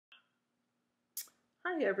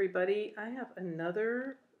Hi everybody, I have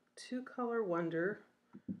another two-color wonder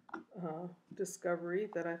discovery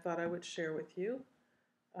that I thought I would share with you.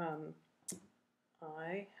 Um,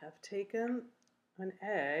 I have taken an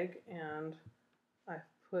egg and I've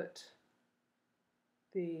put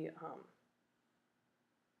the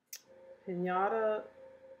pinata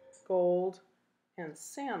gold and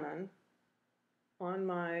salmon on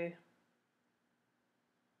my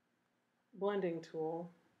blending tool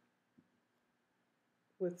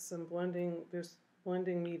with some there's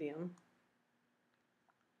blending medium.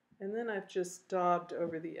 And then I've just daubed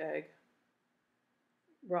over the egg,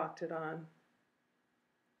 rocked it on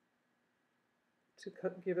to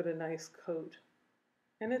give it a nice coat.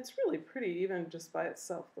 And it's really pretty, even just by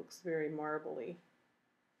itself, looks very marbly.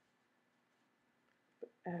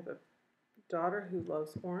 I have a daughter who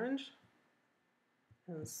loves orange,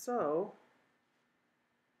 and so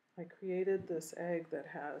I created this egg that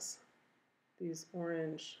has these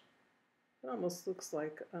orange, it almost looks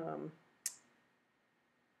like an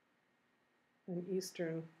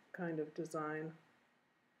Eastern kind of design,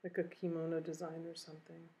 like a kimono design or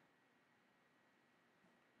something.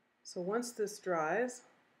 So once this dries,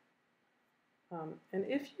 and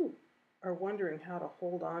if you are wondering how to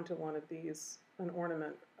hold on to one of these, an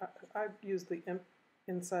ornament, I use the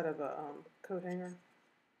inside of a coat hanger,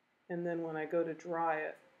 and then when I go to dry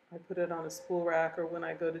it, I put it on a spool rack, or when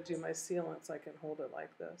I go to do my sealants, I can hold it like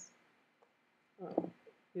this.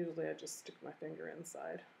 Usually I just stick my finger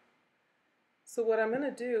inside. So what I'm going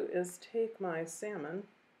to do is take my salmon,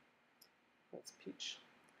 that's peach,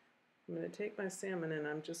 I'm going to take my salmon and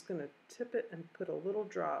I'm just going to tip it and put a little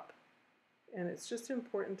drop. And it's just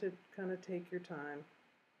important to kind of take your time.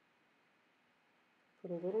 Put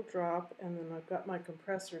a little drop, and then I've got my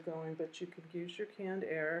compressor going, but you could use your canned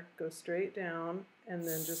air, go straight down, and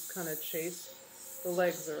then just kind of chase the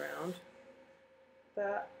legs around.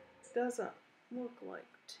 That doesn't look like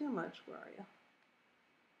too much, where are you?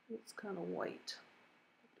 It's kind of white.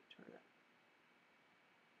 Turn it.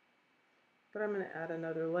 But I'm going to add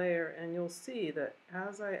another layer, and you'll see that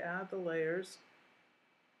as I add the layers,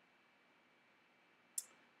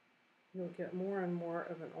 you'll get more and more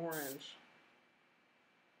of an orange.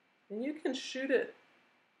 And you can shoot it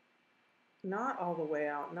not all the way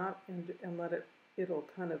out, and let it'll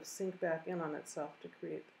kind of sink back in on itself to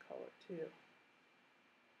create the color too.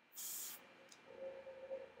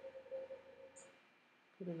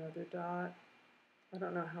 Put another dot. I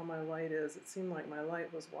don't know how my light is. It seemed like my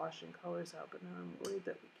light was washing colors out, but now I'm worried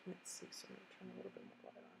that we can't see, so I'm going to turn a little bit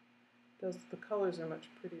more light on. The colors are much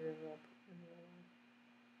prettier in real life.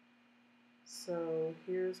 So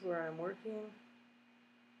here's where I'm working.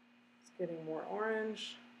 It's getting more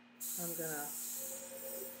orange. I'm going to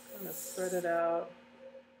kind of spread it out.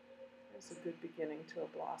 There's a good beginning to a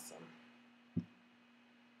blossom. And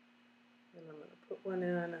I'm going to put one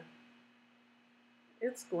in.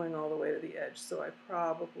 It's going all the way to the edge, so I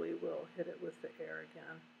probably will hit it with the air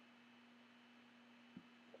again.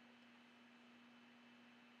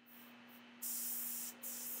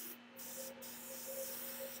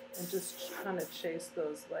 And just kind of chase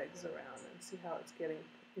those legs around and see how it's getting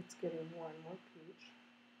more and more peach.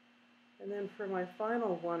 And then for my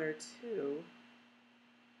final one or two,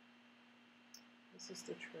 this is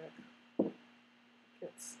the trick. It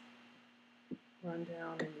gets run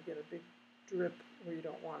down and you get a big drip where you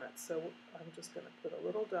don't want it. So I'm just going to put a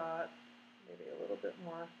little dot, maybe a little bit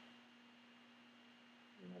more,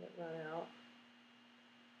 and let it run out.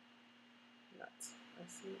 Nuts. I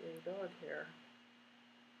see a dog hair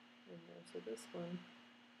in there, so this one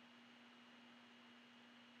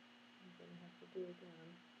I'm going to have to do again.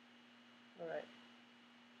 Alright.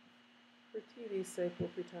 For TV's sake, we'll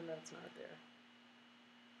pretend that's not there.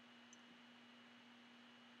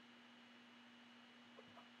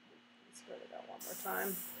 Spread it out one more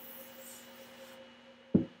time.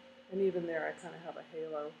 And even there, I kind of have a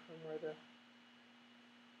halo from where the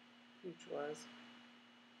peach was.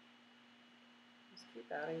 Just keep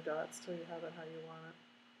adding dots till you have it how you want it.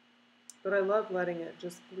 But I love letting it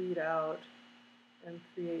just bleed out and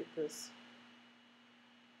create this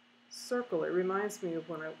circle. It reminds me of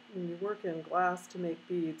when you work in glass to make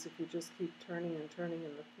beads. If you just keep turning and turning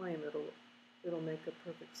in the flame, it'll make a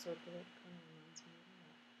perfect circle. It kind of reminds me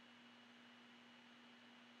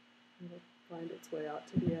of that. It'll find its way out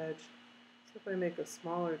to the edge. So if I make a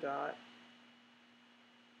smaller dot,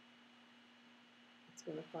 it's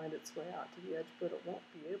going to find its way out to the edge, but it won't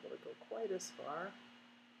be able to go quite as far.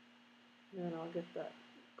 And then I'll get that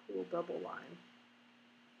cool double line.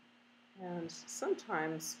 And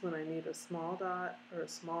sometimes when I need a small dot or a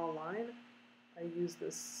small line, I use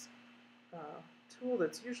this tool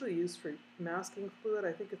that's usually used for masking fluid.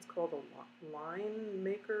 I think it's called a line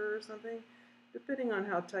maker or something. Depending on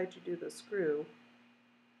how tight you do the screw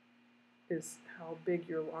is how big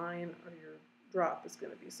your line or your drop is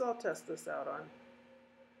going to be. So I'll test this out on.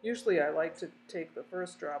 Usually I like to take the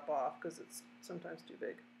first drop off because it's sometimes too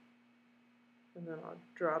big. And then I'll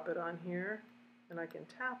drop it on here and I can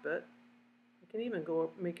tap it. I can even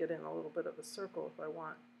go make it in a little bit of a circle if I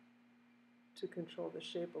want to control the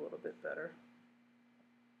shape a little bit better.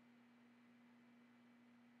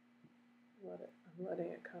 I'm letting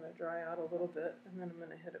it kind of dry out a little bit, and then I'm going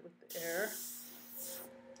to hit it with the air. It's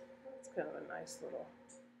kind of a nice little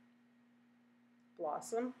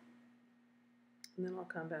blossom. And then I'll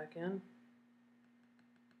come back in.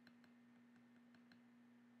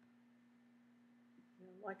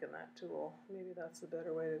 I'm liking that tool. Maybe that's the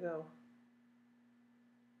better way to go.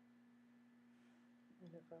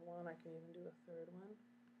 And if I want, I can even do a third one.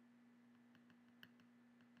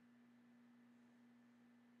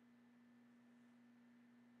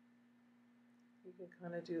 You can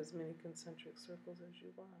kind of do as many concentric circles as you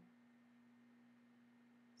want,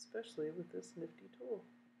 especially with this nifty tool.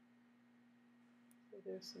 So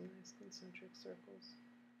there's some nice concentric circles.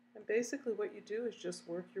 And basically what you do is just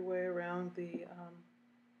work your way around the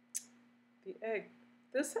egg.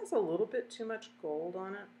 This has a little bit too much gold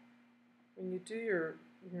on it. When you do your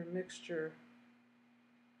mixture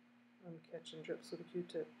on catch and drips with a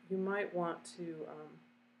Q-tip, you might want to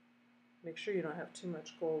make sure you don't have too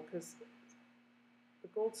much gold, because the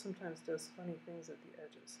gold sometimes does funny things at the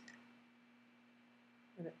edges.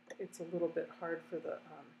 And it's a little bit hard for the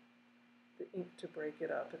ink to break it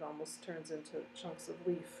up. It almost turns into chunks of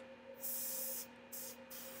leaf.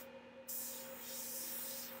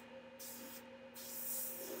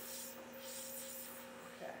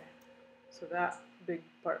 Okay, so that big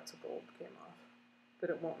parts of gold came off, but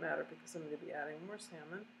it won't matter because I'm going to be adding more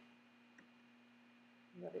salmon.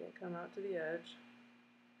 I'm letting it come out to the edge.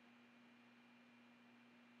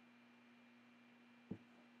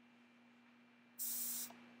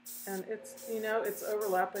 And it's, you know, it's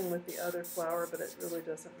overlapping with the other flower, but it really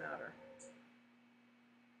doesn't matter.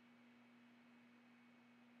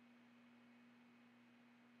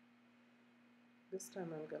 This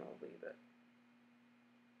time I'm going to leave it.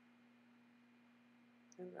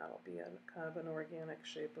 And that'll be kind of an organic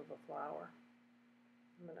shape of a flower.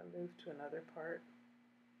 I'm going to move to another part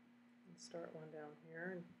and start one down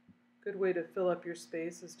here. And a good way to fill up your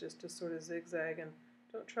space is just to sort of zigzag, and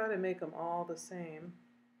don't try to make them all the same.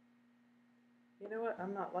 You know what?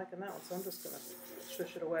 I'm not liking that one, so I'm just going to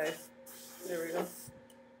shush it away. There we go.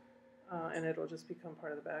 And it'll just become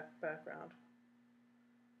part of the background.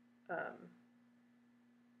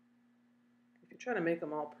 If you try to make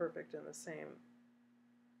them all perfect and the same,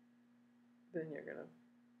 then you're going to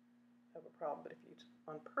have a problem. But if you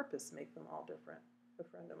on purpose make them all different, a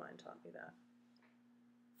friend of mine taught me that,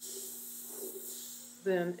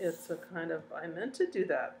 then it's a kind of, I meant to do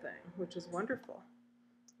that thing, which is wonderful.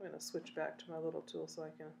 I'm going to switch back to my little tool so I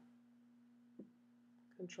can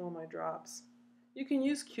control my drops. You can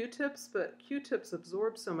use Q-tips, but Q-tips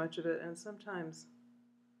absorb so much of it, and sometimes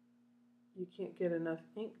you can't get enough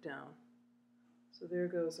ink down. So there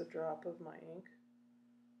goes a drop of my ink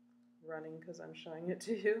running because I'm showing it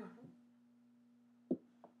to you. So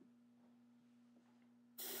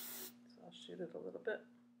I'll shoot it a little bit.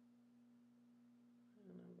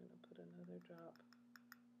 And I'm going to put another drop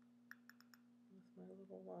with my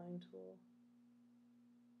little line tool.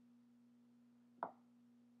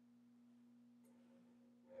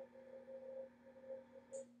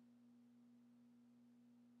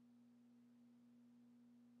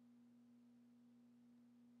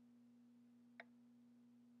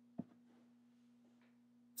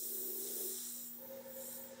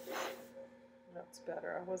 That's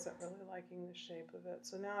better. I wasn't really liking the shape of it.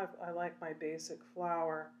 So now I like my basic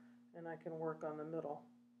flower, and I can work on the middle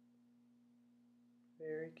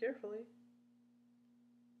very carefully.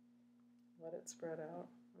 Let it spread out.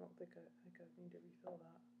 I don't think I need to refill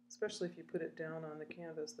that. Especially if you put it down on the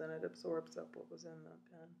canvas, then it absorbs up what was in the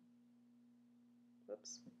pen.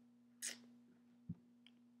 Whoops.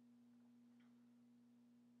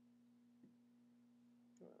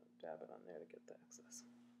 I'm going to dab it on there to get the excess.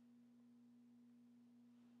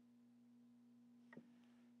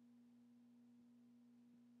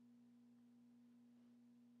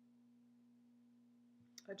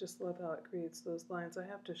 I just love how it creates those lines. I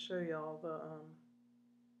have to show you all the,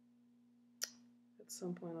 at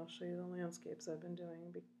some point I'll show you the landscapes I've been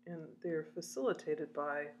doing, and they're facilitated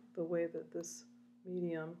by the way that this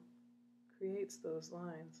medium creates those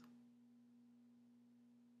lines.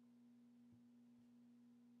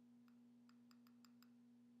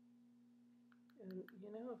 And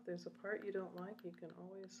you know, if there's a part you don't like, you can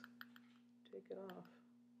always take it off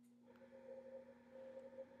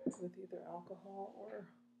with either alcohol or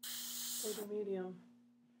the medium.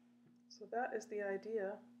 So that is the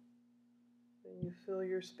idea. Then you fill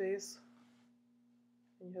your space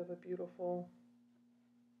and you have a beautiful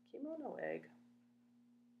kimono egg.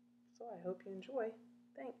 So I hope you enjoy.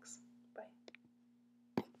 Thanks.